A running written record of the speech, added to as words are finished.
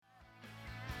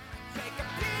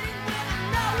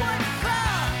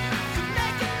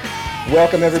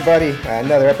Welcome, everybody.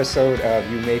 Another episode of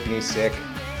You Make Me Sick.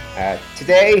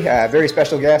 Today, very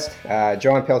special guest,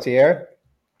 John Peltier.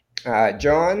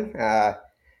 John,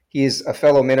 he's a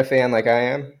fellow Minifan like I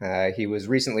am. He was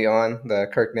recently on the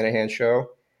Kirk Minahan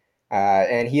show,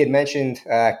 and he had mentioned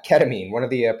ketamine. One of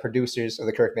the producers of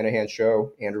the Kirk Minahan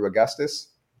show, Andrew Augustus,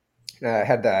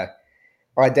 had the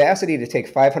audacity to take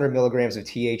 500 milligrams of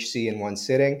THC in one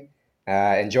sitting.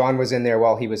 And John was in there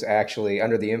while he was actually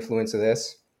under the influence of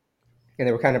this. And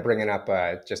they were kind of bringing up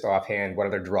just offhand what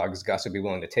other drugs Gus would be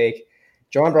willing to take.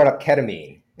 John brought up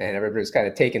ketamine, and everybody was kind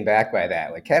of taken back by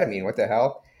that. Like, ketamine, what the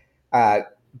hell?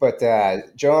 But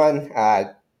John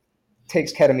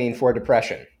takes ketamine for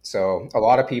depression. So a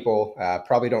lot of people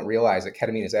probably don't realize that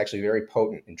ketamine is actually very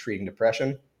potent in treating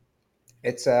depression.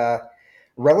 It's a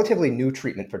relatively new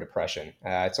treatment for depression.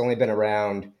 It's only been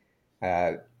around,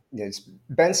 it's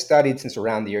been studied since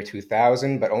around the year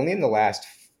 2000, but only in the last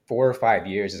 4 or 5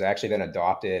 years has actually been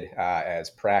adopted as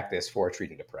practice for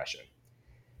treating depression.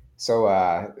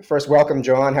 So first, welcome,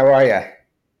 John. How are you?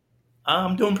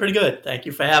 I'm doing pretty good. Thank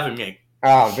you for having me.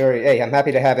 Hey, I'm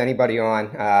happy to have anybody on,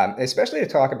 especially to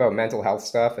talk about mental health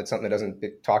stuff. It's something that doesn't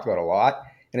get talked about a lot.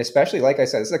 And especially, like I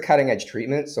said, this is a cutting edge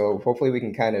treatment. So hopefully we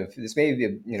can this may be,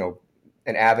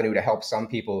 an avenue to help some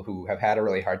people who have had a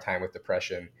really hard time with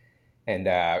depression and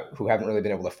who haven't really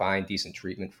been able to find decent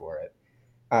treatment for it.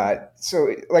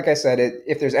 So, like I said,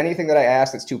 if there's anything that I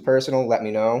ask that's too personal, let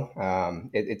me know.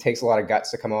 It takes a lot of guts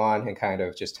to come on and kind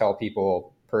of just tell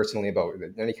people personally about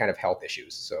any kind of health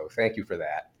issues. So thank you for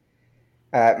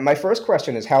that. My first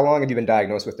question is, how long have you been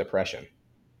diagnosed with depression?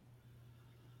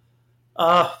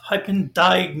 I've been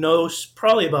diagnosed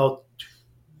probably about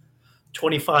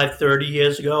 25, 30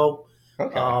 years ago.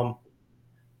 Okay.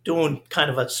 Doing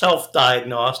kind of a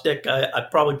self-diagnostic.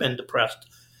 I've probably been depressed,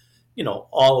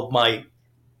 all of my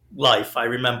life. I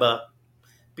remember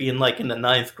being like in the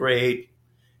 9th grade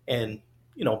and,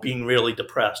 being really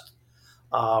depressed.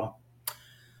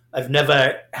 I've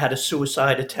never had a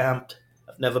suicide attempt.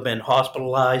 I've never been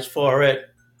hospitalized for it.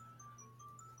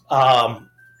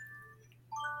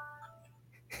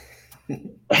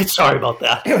 Sorry about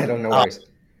that. I don't know.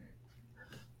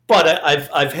 But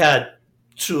I've had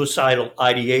suicidal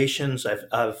ideations.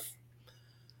 I've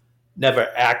never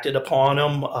acted upon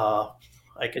them.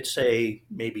 I could say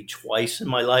maybe twice in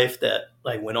my life that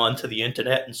I went onto the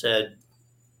internet and said,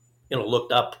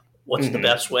 looked up what's the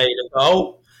best way to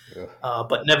go,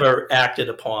 but never acted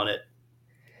upon it.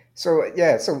 So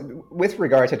with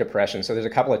regard to depression, so there's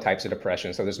a couple of types of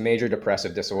depression. So there's major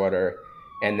depressive disorder,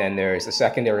 and then there's a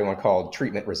secondary one called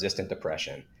treatment-resistant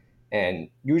depression. And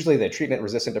usually the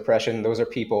treatment-resistant depression, those are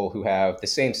people who have the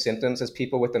same symptoms as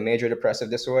people with the major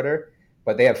depressive disorder,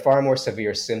 but they have far more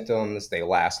severe symptoms, they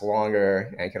last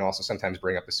longer, and can also sometimes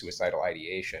bring up a suicidal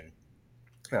ideation.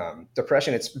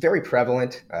 Depression, it's very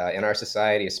prevalent in our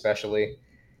society, especially.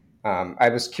 I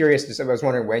was curious, I was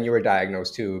wondering when you were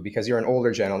diagnosed too, because you're an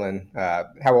older gentleman.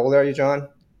 How old are you, John?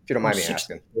 If you don't mind me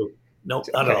asking. No,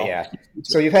 not at all. Yeah.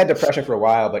 So you've had depression for a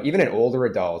while, but even in older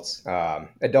adults,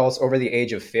 adults over the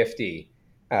age of 50,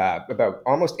 about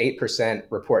almost 8%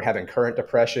 report having current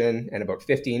depression, and about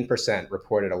 15%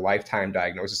 reported a lifetime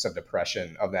diagnosis of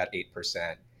depression of that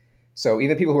 8%. So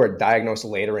even people who are diagnosed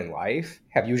later in life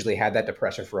have usually had that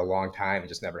depression for a long time and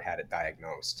just never had it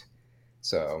diagnosed.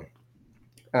 So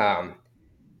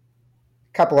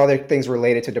couple other things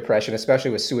related to depression,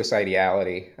 especially with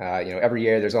suicidality. Every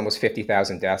year there's almost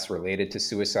 50,000 deaths related to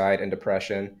suicide and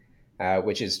depression,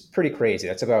 which is pretty crazy.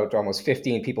 That's about almost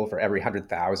 15 people for every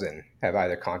 100,000 have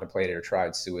either contemplated or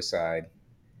tried suicide.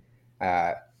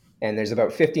 And there's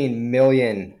about 15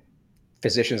 million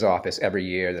physicians' office every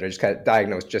year that are just kind of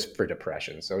diagnosed just for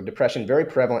depression. So depression, very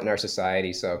prevalent in our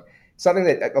society. So something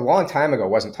that a long time ago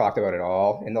wasn't talked about at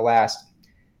all. In the last,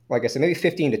 like I said, maybe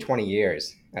 15 to 20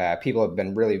 years, people have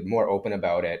been really more open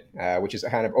about it, which has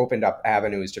kind of opened up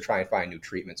avenues to try and find new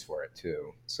treatments for it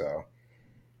too.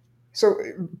 So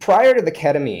prior to the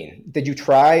ketamine, did you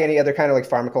try any other kind of like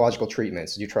pharmacological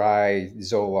treatments? Did you try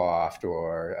Zoloft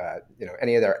or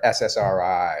any of their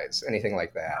SSRIs, anything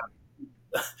like that?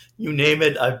 You name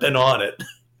it, I've been on it.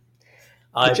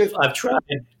 I've tried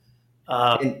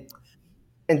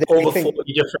over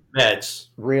 40 different meds.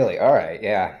 Really? All right.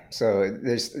 Yeah. So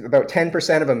there's about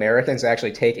 10% of Americans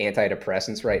actually take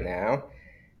antidepressants right now.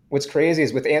 What's crazy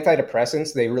is with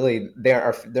antidepressants,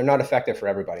 they're not effective for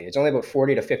everybody. It's only about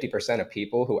 40 to 50% of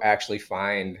people who actually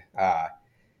find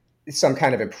some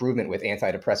kind of improvement with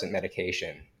antidepressant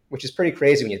medication, which is pretty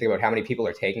crazy when you think about how many people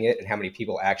are taking it and how many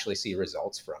people actually see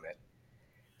results from it.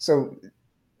 So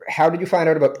how did you find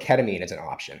out about ketamine as an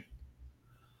option?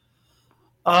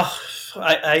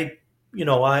 I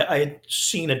I had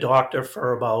seen a doctor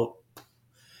for about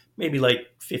maybe like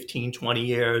 15, 20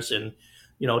 years and,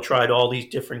 tried all these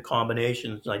different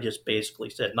combinations. And I just basically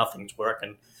said, nothing's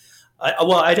working.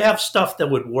 Well, I'd have stuff that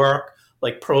would work,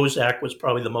 like Prozac was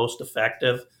probably the most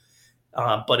effective,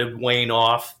 but it would wane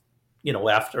off,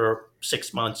 after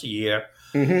 6 months, a year.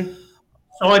 Mm-hmm.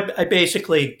 So I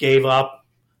basically gave up.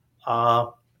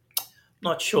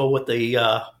 Not sure what the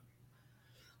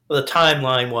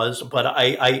timeline was, but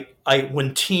I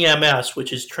when TMS,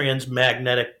 which is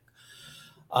transmagnetic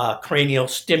cranial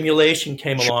stimulation,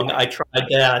 came along, I tried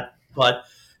that, but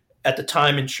at the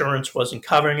time insurance wasn't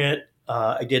covering it.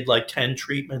 I did like 10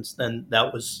 treatments. Then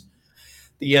that was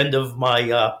the end of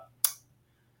my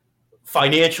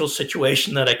financial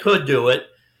situation that I could do it.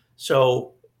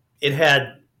 So it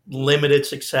had limited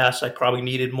success. I probably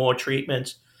needed more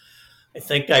treatments. I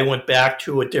think I went back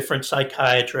to a different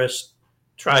psychiatrist,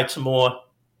 tried some more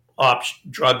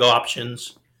drug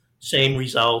options, same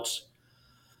results.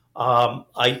 I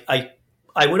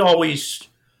would always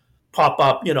pop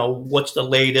up, what's the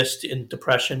latest in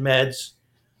depression meds.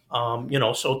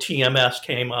 So TMS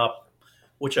came up,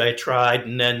 which I tried,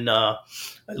 and then I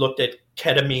looked at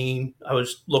ketamine. I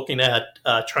was looking at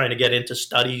trying to get into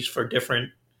studies for different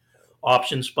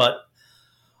options, but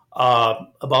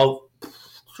about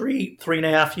three and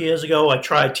a half years ago, I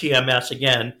tried TMS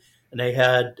again, and they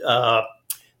had I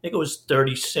think it was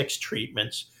 36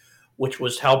 treatments, which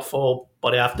was helpful,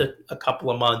 but after a couple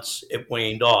of months, it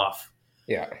waned off,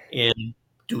 Yeah. and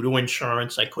due to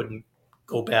insurance, I couldn't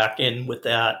go back in with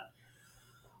that.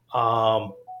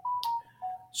 Um,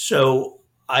 so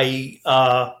I,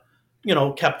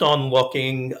 kept on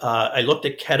looking. I looked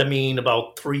at ketamine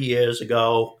about 3 years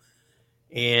ago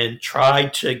and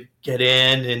tried to get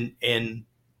in, and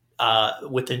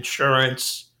with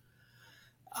insurance,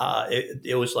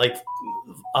 it was like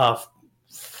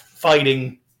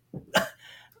fighting,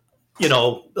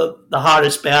 the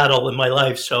hardest battle in my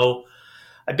life. So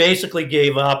I basically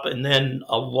gave up, and then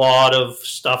a lot of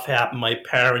stuff happened. My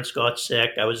parents got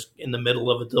sick. I was in the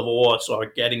middle of a divorce,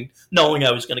 or knowing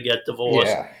I was going to get divorced.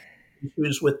 Yeah.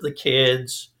 Issues with the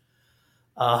kids,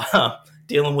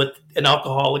 dealing with an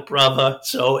alcoholic brother.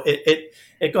 So it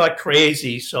got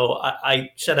crazy. So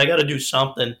I said I got to do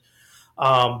something.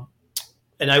 Um,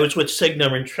 and I was with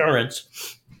Cigna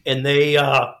Insurance, and they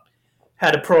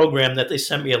had a program that they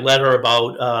sent me a letter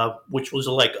about, which was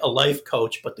like a life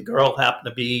coach, but the girl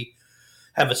happened to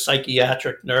have a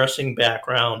psychiatric nursing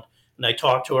background. And I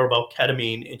talked to her about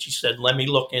ketamine, and she said, "Let me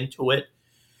look into it."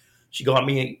 She got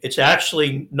me. It's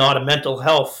actually not a mental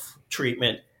health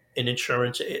treatment in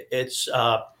insurance. It's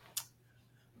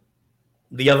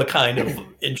the other kind of,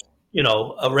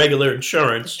 a regular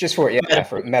insurance. Just for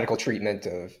medical treatment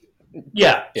of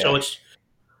Yeah. yeah.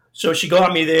 So she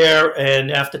got me there,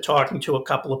 and after talking to a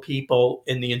couple of people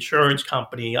in the insurance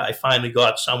company, I finally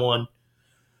got someone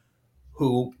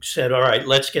who said, "All right,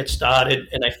 let's get started."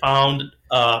 And I found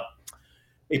a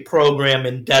program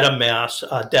in Dedham, Mass,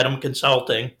 Dedham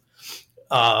Consulting,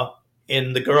 uh,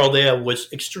 and the girl there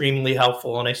was extremely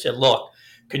helpful. And I said, "Look,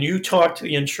 can you talk to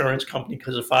the insurance company?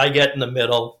 Because if I get in the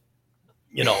middle,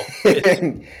 it's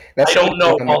That's I how don't you know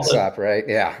want to all mess the." up, right?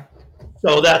 Yeah.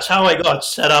 So that's how I got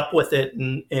set up with it,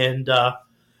 and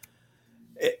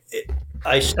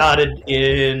I started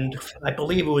in, I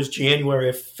believe it was January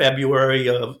or February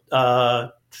of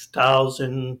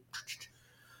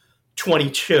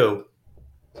 2022,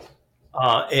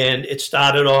 and it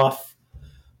started off.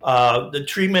 The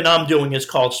treatment I'm doing is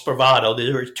called Spravato.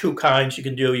 There are two kinds you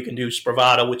can do. You can do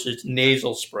Spravato, which is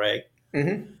nasal spray.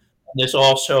 Mm-hmm. There's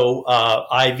also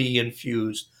IV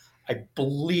infused. I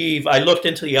believe I looked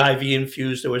into the IV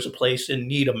infused. There was a place in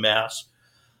Needham, Mass,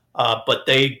 but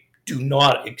they do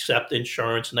not accept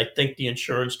insurance, and I think the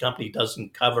insurance company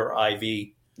doesn't cover IV.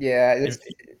 Yeah. And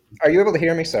Are you able to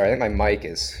hear me? Sorry, I think my mic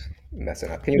is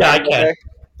messing up. Can you yeah, hear I me can. okay?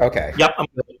 Okay. Yep, I'm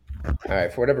good. All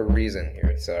right. For whatever reason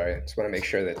here, sorry. I just want to make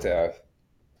sure that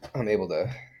I'm able to.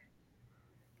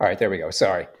 All right, there we go.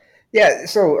 Sorry. Yeah.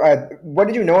 So, what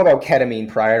did you know about ketamine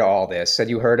prior to all this? Had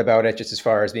you heard about it just as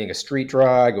far as being a street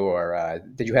drug, or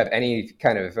did you have any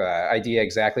kind of idea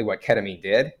exactly what ketamine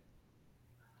did?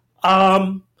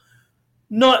 Um,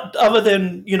 Not other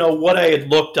than what I had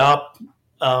looked up.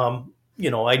 I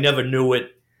never knew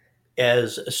it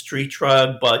as a street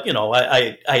drug, but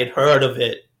I had heard of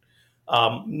it.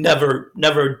 Never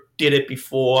did it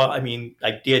before. I mean,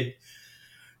 I did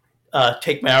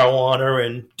take marijuana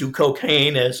and do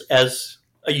cocaine as a Sure.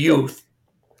 youth,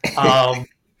 um,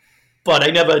 but I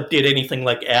never did anything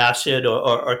like acid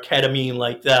or ketamine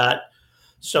like that.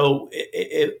 So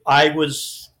I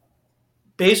was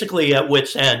basically at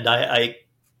wit's end.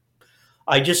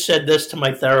 I just said this to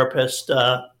my therapist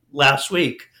last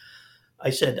week. I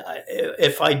said,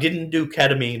 if I didn't do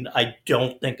ketamine, I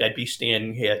don't think I'd be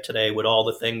standing here today with all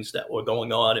the things that were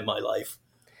going on in my life.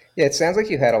 Yeah, it sounds like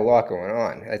you had a lot going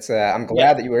on. I'm Yeah.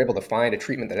 glad that you were able to find a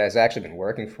treatment that has actually been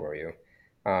working for you.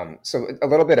 So a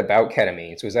little bit about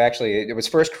ketamine. So it was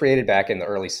first created back in the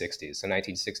early 60s, so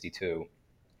 1962.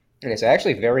 And it's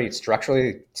actually very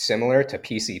structurally similar to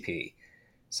PCP.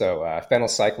 So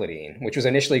phenylcyclidine, which was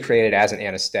initially created as an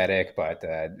anesthetic, but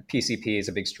PCP is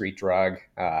a big street drug,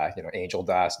 angel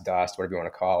dust, whatever you want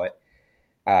to call it.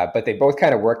 But they both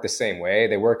kind of work the same way.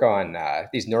 They work on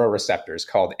these neuroreceptors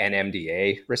called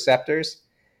NMDA receptors.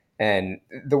 And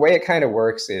the way it kind of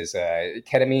works is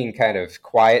ketamine kind of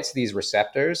quiets these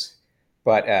receptors,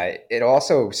 but it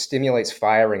also stimulates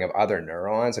firing of other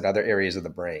neurons in other areas of the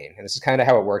brain. And this is kind of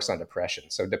how it works on depression.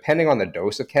 So, depending on the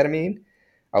dose of ketamine,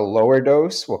 a lower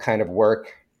dose will kind of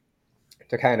work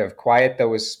to kind of quiet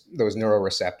those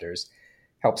neuroreceptors,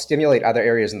 help stimulate other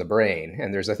areas in the brain.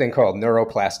 And there's a thing called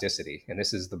neuroplasticity, and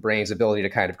this is the brain's ability to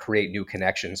kind of create new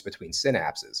connections between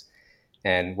synapses.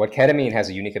 And what ketamine has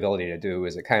a unique ability to do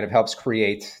is it kind of helps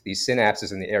create these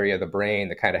synapses in the area of the brain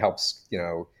that kind of helps,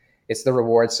 it's the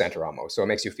reward center almost. So it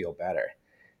makes you feel better.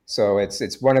 So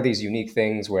it's one of these unique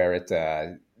things where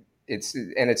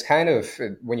it's kind of,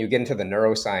 when you get into the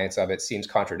neuroscience of it, seems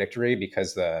contradictory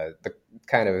because the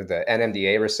kind of the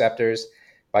NMDA receptors,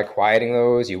 by quieting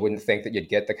those, you wouldn't think that you'd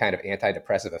get the kind of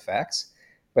antidepressive effects,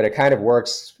 but it kind of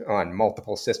works on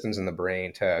multiple systems in the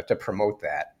brain to promote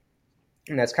that.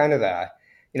 And that's kind of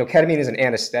ketamine is an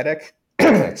anesthetic.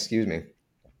 Excuse me.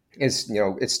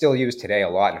 It's still used today a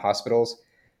lot in hospitals.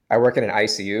 I work in an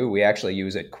ICU. We actually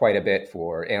use it quite a bit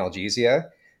for analgesia,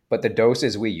 but the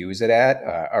doses we use it at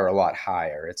are a lot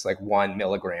higher. It's like 1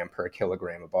 milligram per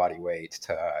kilogram of body weight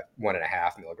to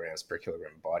 1.5 milligrams per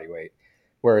kilogram of body weight.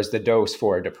 Whereas the dose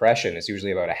for depression is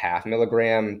usually about 0.5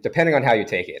 milligram, depending on how you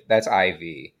take it. That's IV.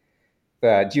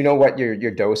 Do you know what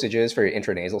your dosage is for your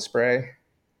intranasal spray?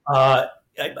 Uh,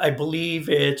 I believe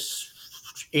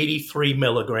it's 83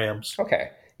 milligrams.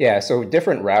 Okay. Yeah, so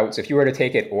different routes. If you were to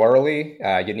take it orally,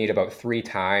 you'd need about 3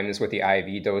 times what the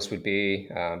IV dose would be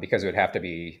because it would have to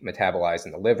be metabolized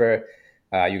in the liver.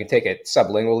 You can take it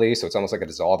sublingually, so it's almost like a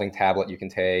dissolving tablet you can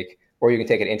take, or you can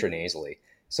take it intranasally.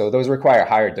 So those require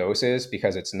higher doses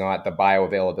because it's not the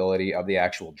bioavailability of the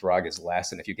actual drug is less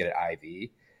than if you get it IV.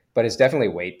 But it's definitely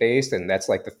weight based, and that's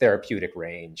like the therapeutic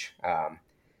range.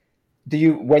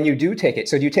 When you do take it,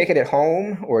 so do you take it at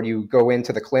home or do you go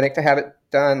into the clinic to have it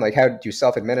done? Like, how do you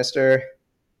self administer?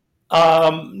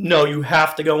 No, you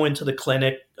have to go into the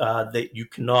clinic. That you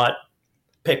cannot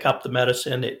pick up the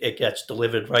medicine. It gets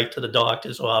delivered right to the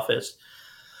doctor's office.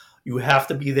 You have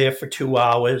to be there for 2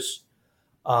 hours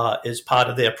as part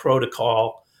of their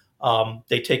protocol.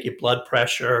 They take your blood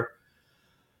pressure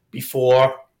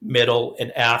before, middle,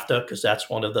 and after because that's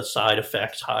one of the side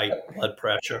effects, high blood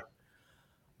pressure.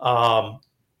 Um,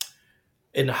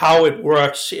 and how it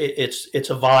works, it's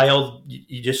a vial.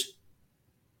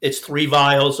 It's 3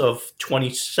 vials of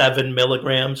 27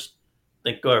 milligrams, I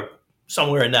think, or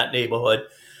somewhere in that neighborhood.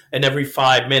 And every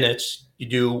 5 minutes, you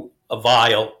do a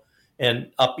vial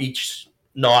and up each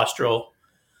nostril.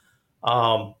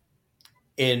 Um,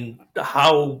 in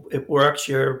how it works,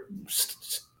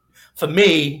 for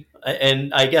me,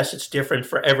 and I guess it's different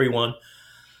for everyone.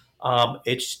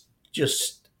 It's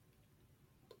just,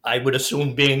 I would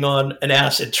assume, being on an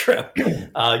acid trip.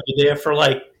 You're there for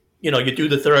you do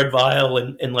the third vial,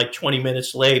 and like 20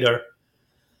 minutes later,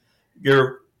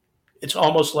 you're. It's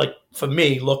almost like for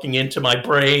me looking into my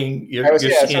brain. You're So I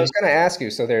seeing. was going to ask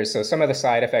you. So some of the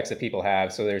side effects that people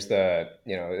have. So there is the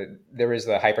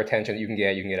hypertension that you can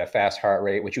get. You can get a fast heart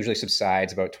rate, which usually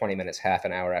subsides about 20 minutes, half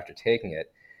an hour after taking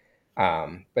it.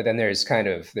 But then there's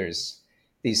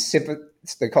these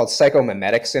they're called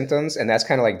psychomimetic symptoms, and that's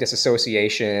kind of like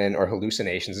disassociation or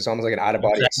hallucinations. It's almost like an out of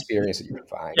body Exactly. experience that you can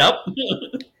find. Yep.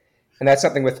 And that's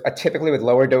something with typically with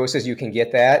lower doses you can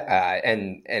get that,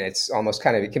 and it's almost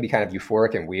kind of, it can be kind of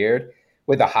euphoric and weird.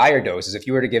 With the higher doses, if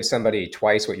you were to give somebody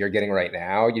twice what you're getting right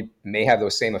now, you may have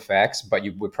those same effects, but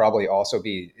you would probably also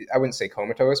be, I wouldn't say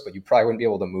comatose, but you probably wouldn't be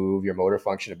able to move. Your motor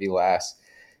function would be less.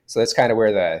 So that's kind of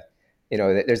where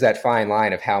there's that fine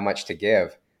line of how much to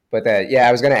give. But yeah,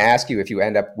 I was going to ask you if you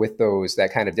end up with that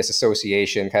kind of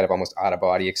disassociation, kind of almost out of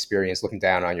body experience, looking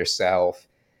down on yourself,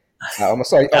 Yep.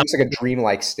 almost like a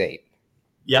dreamlike state.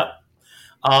 Yep.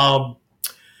 Um,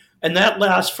 and that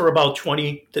lasts for about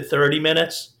 20 to 30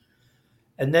 minutes.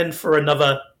 And then for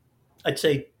another, I'd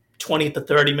say 20 to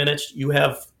 30 minutes, you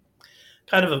have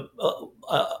kind of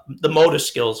the motor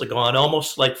skills are gone,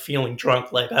 almost like feeling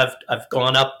drunk. Like I've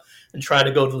gone up and try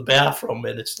to go to the bathroom,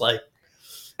 and it's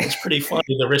pretty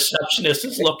funny. The receptionist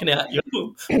is looking at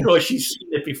you. I'm sure she's seen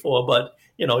it before, but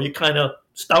you're kind of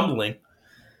stumbling.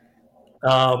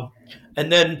 Um,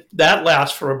 and then that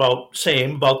lasts for about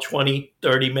 20,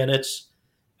 30 minutes.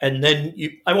 And then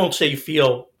I won't say you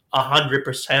feel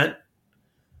 100%,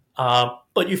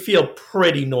 but you feel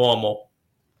pretty normal.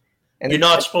 And You're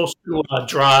not supposed to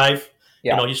drive.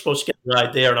 yeah, You're supposed to get a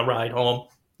ride there and a ride home.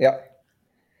 yeah.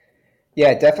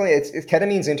 Yeah, definitely.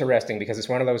 Ketamine's interesting because it's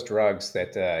one of those drugs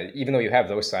that even though you have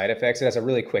those side effects, it has a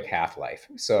really quick half life.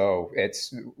 So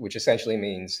which essentially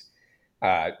means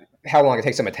how long it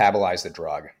takes to metabolize the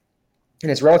drug,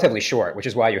 and it's relatively short, which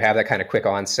is why you have that kind of quick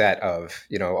onset of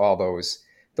all those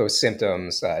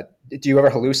symptoms. Do you ever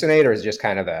hallucinate, or is it just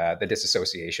kind of the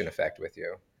disassociation effect with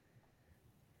you?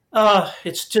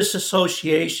 It's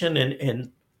disassociation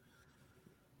and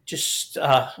just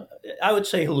I would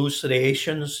say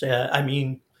hallucinations. I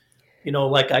mean,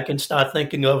 like I can start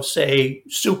thinking of, say,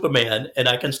 Superman, and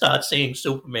I can start seeing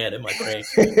Superman in my brain.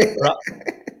 Or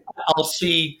I'll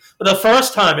see. The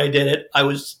first time I did it, I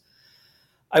was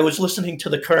listening to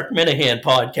the Kirk Minahan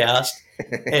podcast,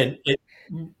 and it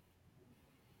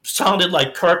sounded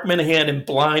like Kirk Minahan and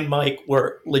Blind Mike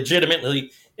were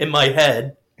legitimately in my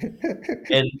head,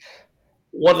 and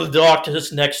one of the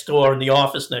doctors next door in the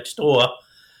office next door,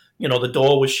 the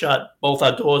door was shut. Both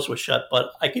our doors were shut,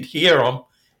 but I could hear them,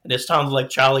 and it sounded like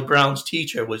Charlie Brown's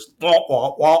teacher was wah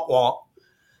wah wah wah.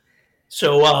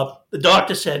 So the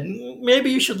doctor said maybe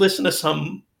you should listen to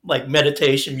some like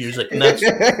meditation music, and and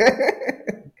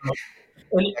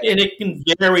it can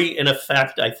vary in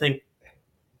effect. I think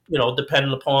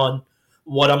depending upon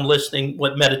what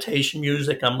meditation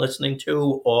music I'm listening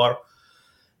to, or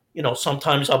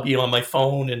sometimes I'll be on my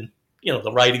phone and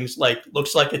the writing's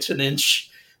looks like it's an inch.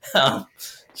 Um,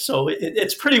 so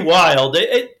it's pretty wild.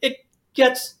 It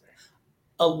gets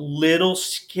a little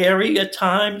scary at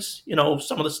times.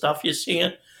 Some of the stuff you're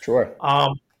seeing. Sure.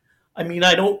 I mean,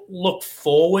 I don't look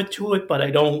forward to it, but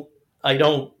I don't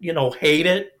hate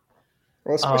it.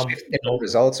 Well, especially You if the know,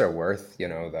 results are worth,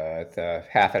 the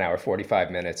half an hour, 45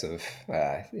 minutes of,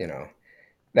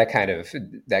 that kind of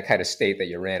that kind of state that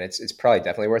you're in. It's probably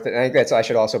definitely worth it. And I think I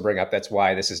should also bring up that's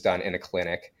why this is done in a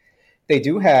clinic. They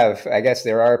do have, I guess,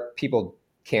 there are people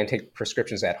can take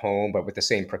prescriptions at home, but with the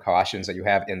same precautions that you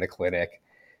have in the clinic.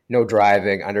 No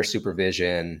driving, under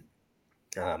supervision.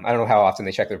 I don't know how often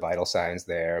they check their vital signs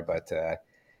there, but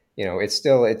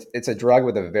it's a drug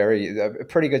with a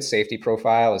pretty good safety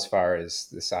profile as far as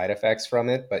the side effects from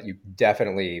it. But you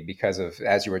definitely, because of,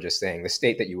 as you were just saying, the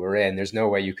state that you were in, there's no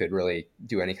way you could really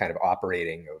do any kind of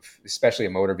operating of, especially a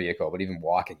motor vehicle, but even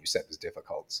walking, you said, was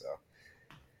difficult. So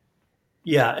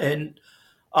yeah, and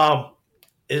um,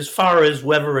 as far as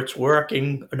whether it's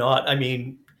working or not, I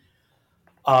mean,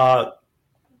 uh,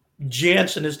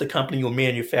 Janssen is the company who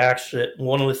manufactures it.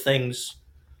 One of the things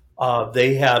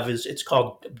they have is it's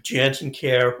called Janssen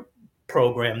Care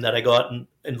program that I got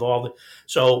involved in.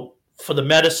 So for the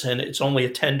medicine, it's only a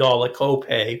 $10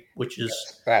 copay, which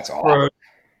is that's awesome.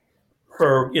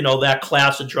 for that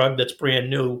class of drug that's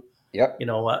brand new. Yep.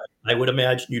 I would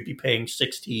imagine you'd be paying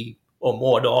 60 or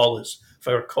more dollars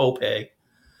for a copay.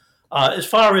 As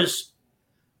far as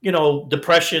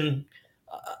depression,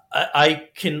 I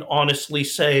can honestly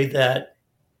say that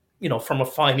from a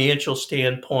financial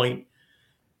standpoint,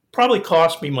 probably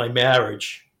cost me my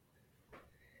marriage.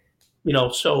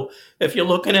 So if you're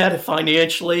looking at it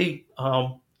financially,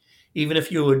 even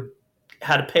if you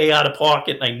had to pay out of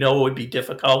pocket, and I know it would be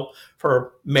difficult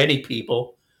for many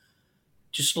people,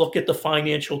 just look at the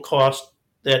financial cost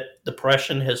that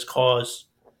depression has caused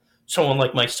someone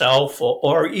like myself,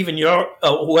 or even your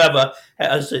whoever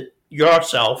has it,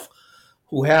 yourself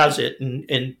who has it,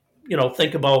 and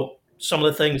think about some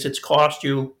of the things it's cost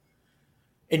you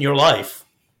in your life.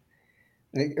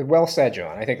 Well said,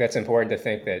 John. I think that's important to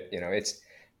think that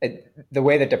the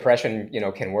way that depression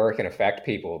can work and affect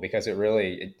people, because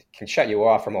it can shut you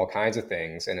off from all kinds of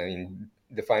things, and I mean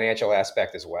the financial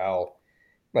aspect as well,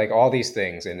 like all these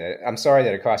things. And I'm sorry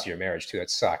that it cost you your marriage too. It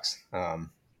sucks.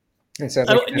 It sounds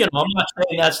I like don't, I'm not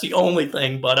saying that's the only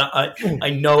thing, but I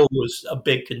know it was a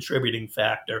big contributing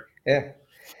factor. yeah.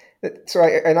 So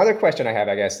another question I have,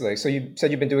 I guess, like, so you said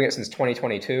you've been doing it since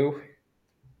 2022.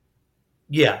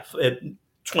 Yeah,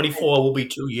 24 will be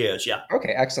 2 years. Yeah. Okay,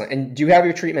 excellent. And do you have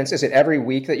your treatments? Is it every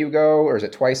week that you go, or is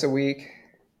it twice a week?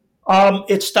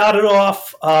 It started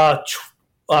off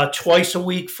twice a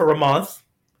week for a month,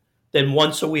 then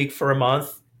once a week for a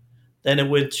month, then it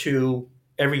went to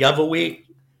every other week,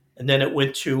 and then it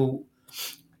went to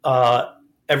uh,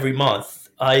 every month.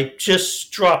 I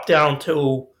just dropped down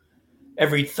to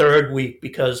every third week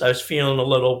because I was feeling a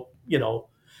little,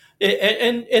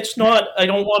 and it's not, I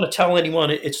don't want to tell anyone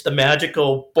it's the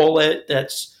magical bullet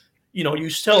that's, you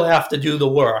still have to do the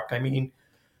work. I mean,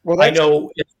 Well, I that's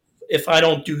know if I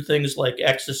don't do things like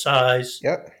exercise,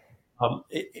 yep.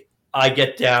 I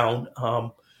get down.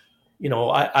 I'm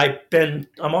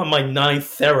on my ninth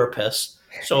therapist,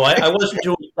 so I wasn't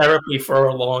doing therapy for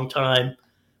a long time,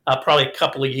 probably a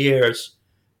couple of years,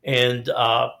 and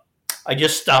I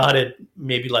just started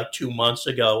maybe like 2 months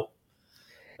ago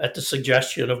at the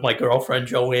suggestion of my girlfriend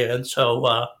Joanne.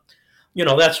 So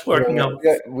that's working out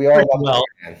We all pretty love well.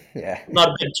 Joanne. Yeah. I'm not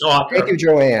a big Thank you, talker.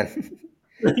 Joanne.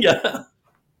 Yeah,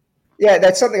 Yeah,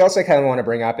 that's something else I kind of want to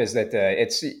bring up is that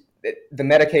the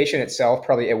medication itself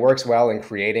probably it works well in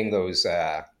creating those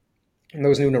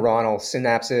new neuronal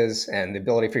synapses and the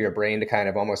ability for your brain to kind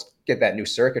of almost get that new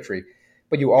circuitry.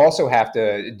 But you also have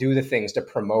to do the things to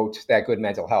promote that good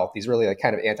mental health. These really like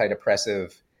kind of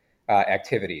antidepressive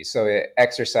activities. So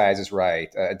exercise is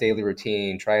right, a daily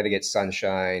routine, try to get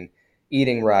sunshine,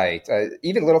 eating right,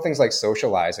 even little things like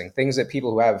socializing, things that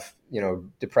people who have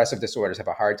depressive disorders have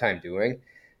a hard time doing.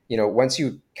 Once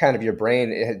you kind of your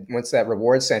brain, once that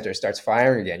reward center starts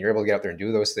firing again, you're able to get out there and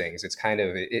do those things. It's kind of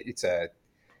it's a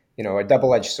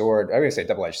double-edged sword. I'm going to say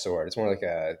double-edged sword. It's more like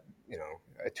a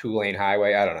two-lane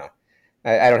highway. I don't know.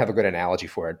 I don't have a good analogy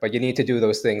for it, but you need to do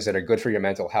those things that are good for your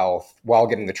mental health while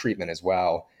getting the treatment as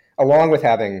well, along with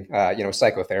having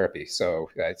psychotherapy. So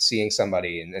seeing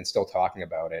somebody and still talking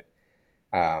about it.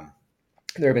 Um,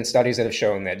 there have been studies that have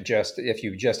shown that just if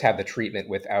you just have the treatment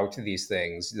without these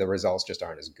things, the results just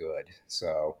aren't as good.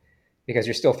 So because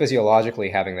you're still physiologically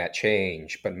having that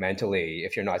change, but mentally,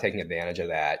 if you're not taking advantage of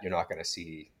that, you're not going to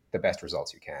see the best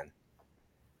results you can.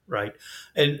 right.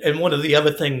 And one of the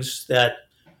other things that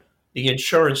the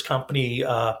insurance company,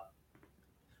 I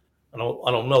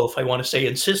don't know if I want to say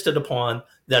insisted upon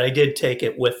that I did take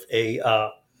it with a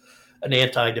an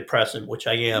antidepressant, which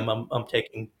I am. I'm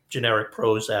taking generic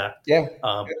Prozac. Yeah.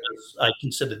 Because I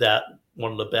consider that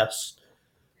one of the best,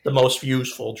 the most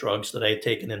useful drugs that I had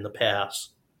taken in the past.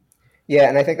 Yeah,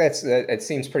 and I think it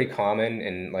seems pretty common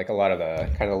in like a lot of the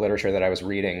kind of the literature that I was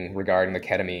reading regarding the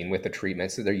ketamine with the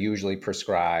treatments that they're usually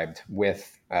prescribed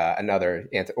with another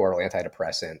oral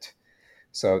antidepressant.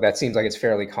 So that seems like it's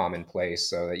fairly commonplace.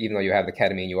 So that even though you have the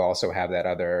ketamine, you also have that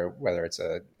other, whether it's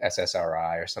a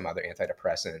SSRI or some other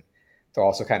antidepressant, to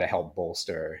also kind of help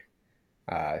bolster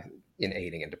uh, in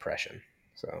aiding in depression.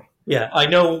 So Yeah, I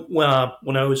know when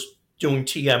I was doing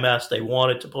TMS, they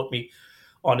wanted to put me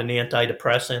on an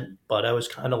antidepressant, but I was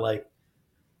kind of like,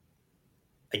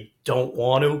 I don't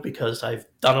want to because I've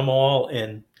done them all,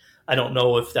 and I don't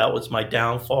know if that was my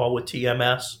downfall with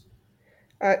TMS.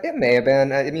 it may have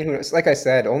been. I mean, like I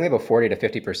said, only about 40 to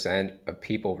 50% of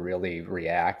people really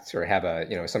react or have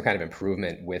some kind of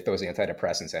improvement with those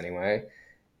antidepressants anyway.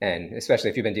 And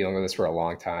especially if you've been dealing with this for a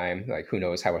long time, like who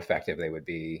knows how effective they would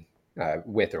be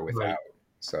with or without. Right.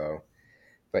 So,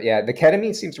 but yeah, the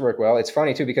ketamine seems to work well. It's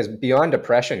funny too because beyond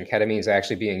depression, ketamine is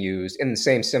actually being used in the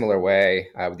same similar way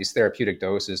with these therapeutic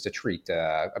doses to treat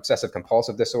obsessive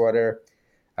compulsive disorder,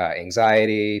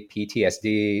 anxiety,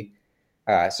 PTSD,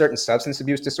 certain substance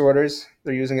abuse disorders.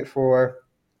 They're using it for.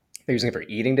 They're using it for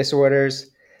eating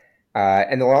disorders.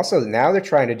 And they'll also now they're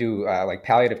trying to do like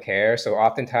palliative care. So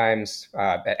oftentimes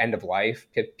at end of life,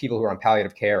 people who are on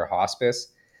palliative care or hospice,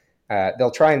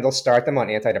 they'll start them on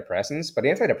antidepressants, but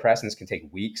antidepressants can take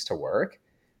weeks to work.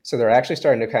 So they're actually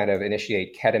starting to kind of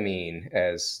initiate ketamine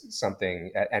as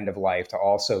something at end of life to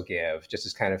also give, just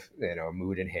as kind of a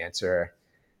mood enhancer,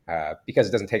 because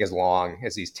it doesn't take as long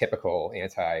as these typical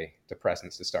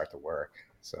antidepressants to start to work.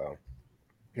 So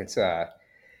it's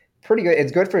pretty good.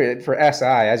 It's good for SI,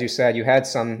 as you said. You had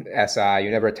some SI. You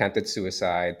never attempted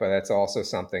suicide, but that's also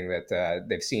something that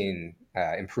they've seen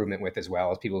improvement with as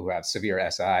well as people who have severe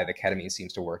SI. The ketamine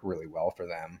seems to work really well for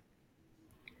them.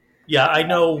 Yeah, I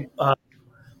know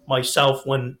myself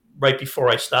when right before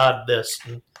I started this,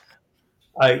 and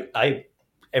I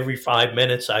every 5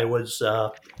 minutes I was,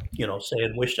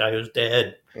 saying, "Wish I was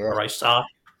dead," Ugh. or I saw.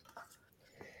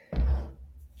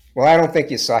 Well, I don't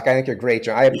think you suck. I think you're great,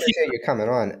 John. I appreciate you coming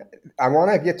on. I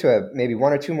want to get to maybe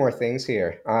one or two more things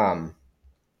here.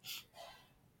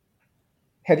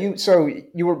 Have you? So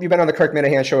you've been on the Kirk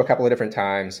Minahan show a couple of different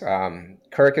times.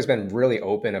 Kirk has been really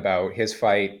open about his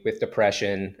fight with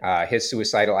depression, his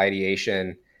suicidal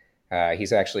ideation.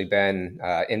 He's actually been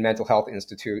in mental health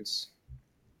institutes,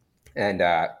 and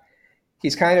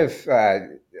he's kind of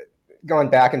gone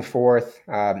back and forth.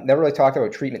 Never really talked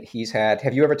about treatment he's had.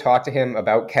 Have you ever talked to him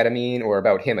about ketamine or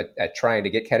about him at trying to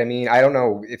get ketamine? I don't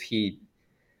know if he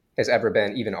has ever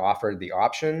been even offered the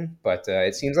option, but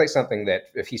it seems like something that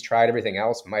if he's tried everything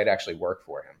else might actually work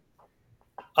for him.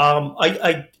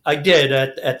 I did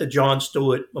at the John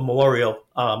Stewart Memorial.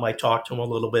 I talked to him a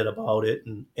little bit about it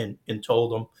and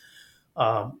told him,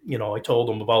 I told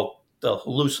him about the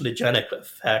hallucinogenic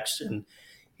effects, and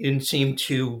he didn't seem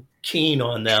too keen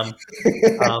on them.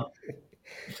 Um,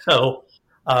 so,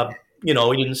 he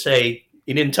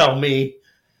didn't tell me.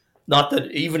 Not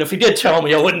that even if he did tell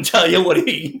me, I wouldn't tell you what No,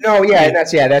 he yeah, had.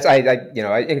 that's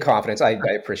in confidence. I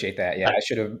appreciate that. Yeah, I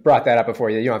should have brought that up before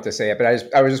you. You don't have to say it, but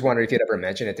I was just wondering if you'd ever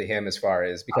mention it to him as far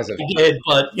as because of He did,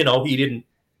 but he didn't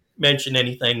mention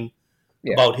anything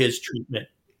yeah, about his treatment.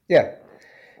 yeah.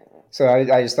 So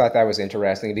I just thought that was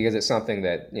interesting because it's something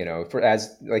that for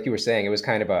as like you were saying, it was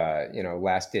kind of a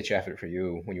last ditch effort for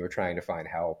you when you were trying to find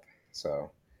help.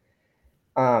 So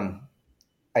um,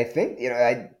 I think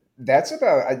that's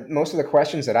about most of the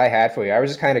questions that I had for you. I was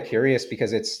just kind of curious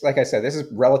because it's like I said, this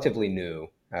is relatively new.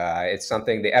 It's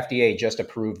something the FDA just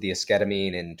approved the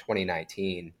esketamine in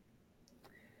 2019.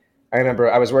 I remember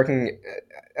I was working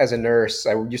as a nurse.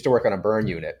 I used to work on a burn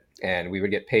unit, and we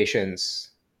would get patients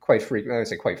quite frequently. I would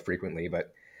say quite frequently,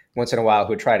 but once in a while, who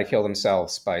would try to kill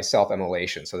themselves by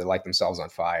self-immolation, so they light themselves on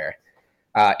fire.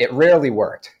 It rarely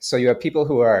worked. So you have people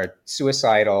who are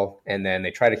suicidal, and then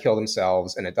they try to kill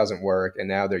themselves, and it doesn't work, and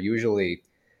now they're usually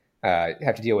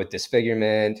have to deal with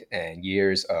disfigurement and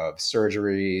years of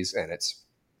surgeries,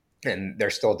 and they're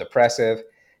still depressive.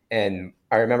 And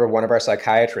I remember one of our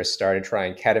psychiatrists started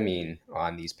trying ketamine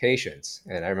on these patients.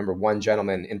 And I remember one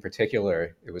gentleman in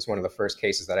particular, it was one of the first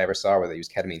cases that I ever saw where they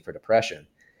used ketamine for depression.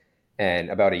 And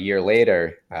about a year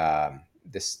later,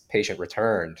 this patient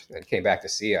returned and came back to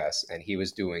see us, and he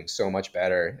was doing so much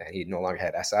better. And he no longer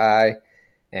had SI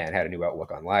and had a new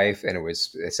outlook on life. And it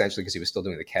was essentially because he was still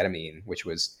doing the ketamine, which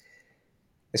was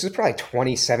this was probably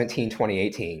 2017,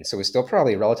 2018. So it was still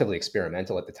probably relatively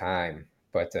experimental at the time.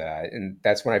 But and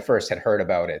that's when I first had heard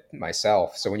about it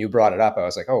myself. So when you brought it up, I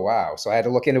was like, oh wow. So I had to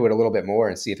look into it a little bit more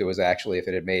and see if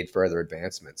it had made further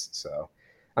advancements. So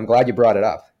I'm glad you brought it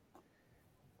up.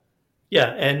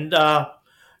 Yeah, and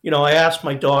I asked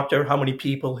my doctor how many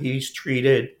people he's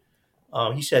treated.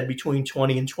 He said between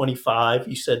 20 and 25.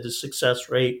 He said the success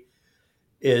rate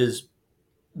is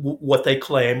what they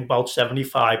claim, about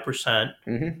 75%.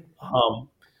 Mm-hmm. Um,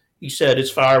 he said as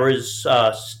far as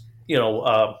you know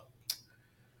uh,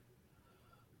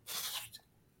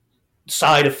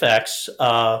 side effects,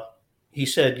 he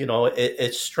said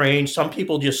it's strange. Some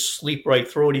people just sleep right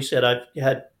through it. He said I've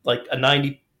had like a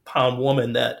 90-pound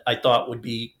woman that I thought would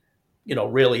be,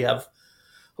 really have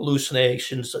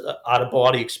hallucinations, out of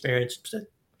body experience.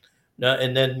 No,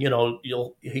 and then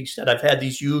he said I've had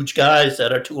these huge guys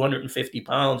that are 250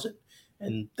 pounds,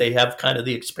 and they have kind of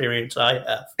the experience I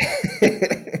have.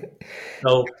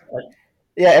 So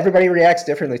Yeah, everybody reacts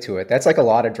differently to it. That's like a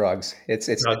lot of drugs.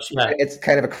 drugs, yeah. It's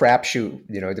kind of a crapshoot,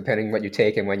 depending what you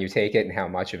take and when you take it and how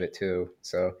much of it too.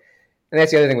 So, and that's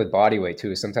the other thing with body weight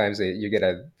too. Sometimes you get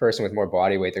a person with more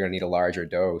body weight, they're going to need a larger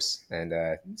dose, and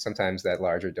sometimes that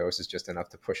larger dose is just enough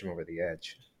to push them over the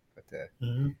edge. But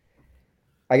Mhm.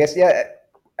 I guess yeah,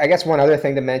 I guess one other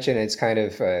thing to mention is kind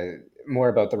of more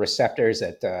about the receptors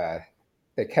that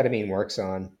ketamine works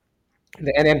on.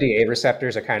 The NMDA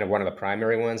receptors are kind of one of the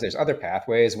primary ones. There's other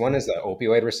pathways. One is the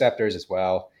opioid receptors as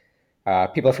well.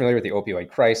 People are familiar with the opioid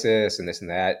crisis and this and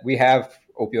that. We have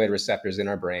opioid receptors in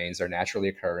our brains. They're naturally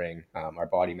occurring. Our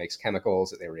body makes chemicals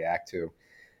that they react to.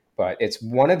 But it's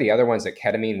one of the other ones that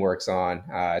ketamine works on.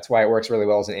 It's why it works really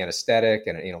well as an anesthetic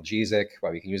and an analgesic,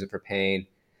 why we can use it for pain.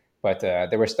 But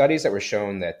there were studies that were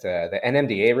shown that the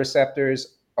NMDA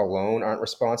receptors alone aren't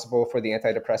responsible for the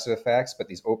antidepressive effects, but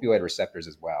these opioid receptors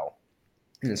as well.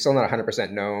 And it's still not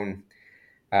 100% known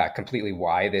completely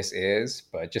why this is,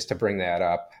 but just to bring that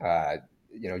up,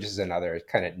 just as another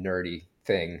kind of nerdy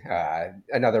thing,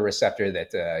 another receptor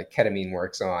that ketamine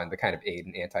works on, the kind of aid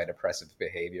in antidepressive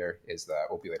behavior, is the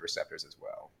opioid receptors as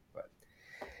well. But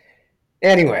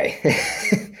anyway,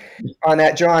 on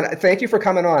that, John, thank you for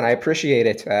coming on. I appreciate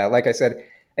it. Like I said,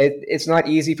 it's not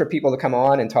easy for people to come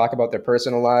on and talk about their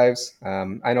personal lives.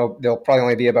 I know there'll probably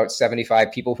only be about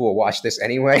 75 people who will watch this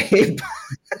anyway,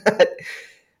 but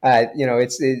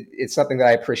it's something that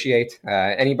I appreciate.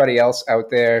 Anybody else out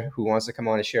there who wants to come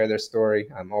on and share their story,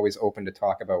 I'm always open to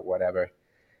talk about whatever.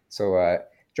 So,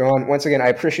 John, once again, I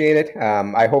appreciate it.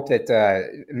 I hope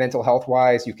that mental health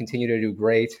wise, you continue to do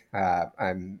great.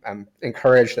 I'm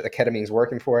encouraged that the ketamine is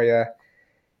working for you,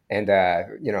 and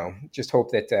just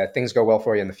hope that things go well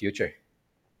for you in the future.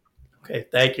 Okay,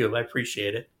 thank you. I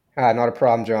appreciate it. Not a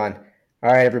problem, John.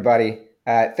 All right, everybody.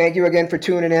 Thank you again for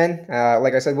tuning in.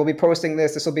 Like I said, we'll be posting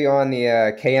this. This will be on the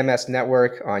KMS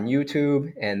network on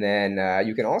YouTube. And then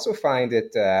you can also find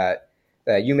it, the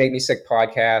You Make Me Sick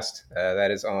podcast.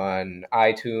 That is on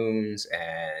iTunes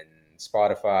and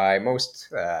Spotify,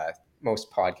 most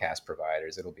podcast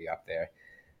providers. It'll be up there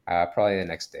probably the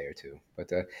next day or two.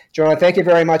 But John, thank you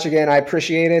very much again. I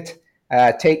appreciate it.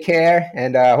 Take care,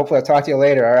 and hopefully I'll talk to you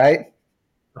later. All right?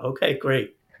 Okay,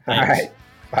 great. All Thanks.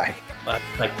 right. Bye.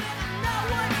 Bye.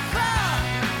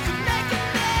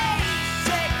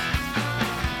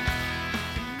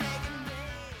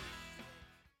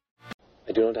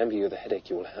 I do not envy you the headache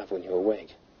you will have when you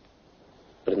awake.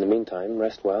 But in the meantime,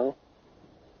 rest well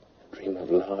and dream of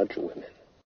large women.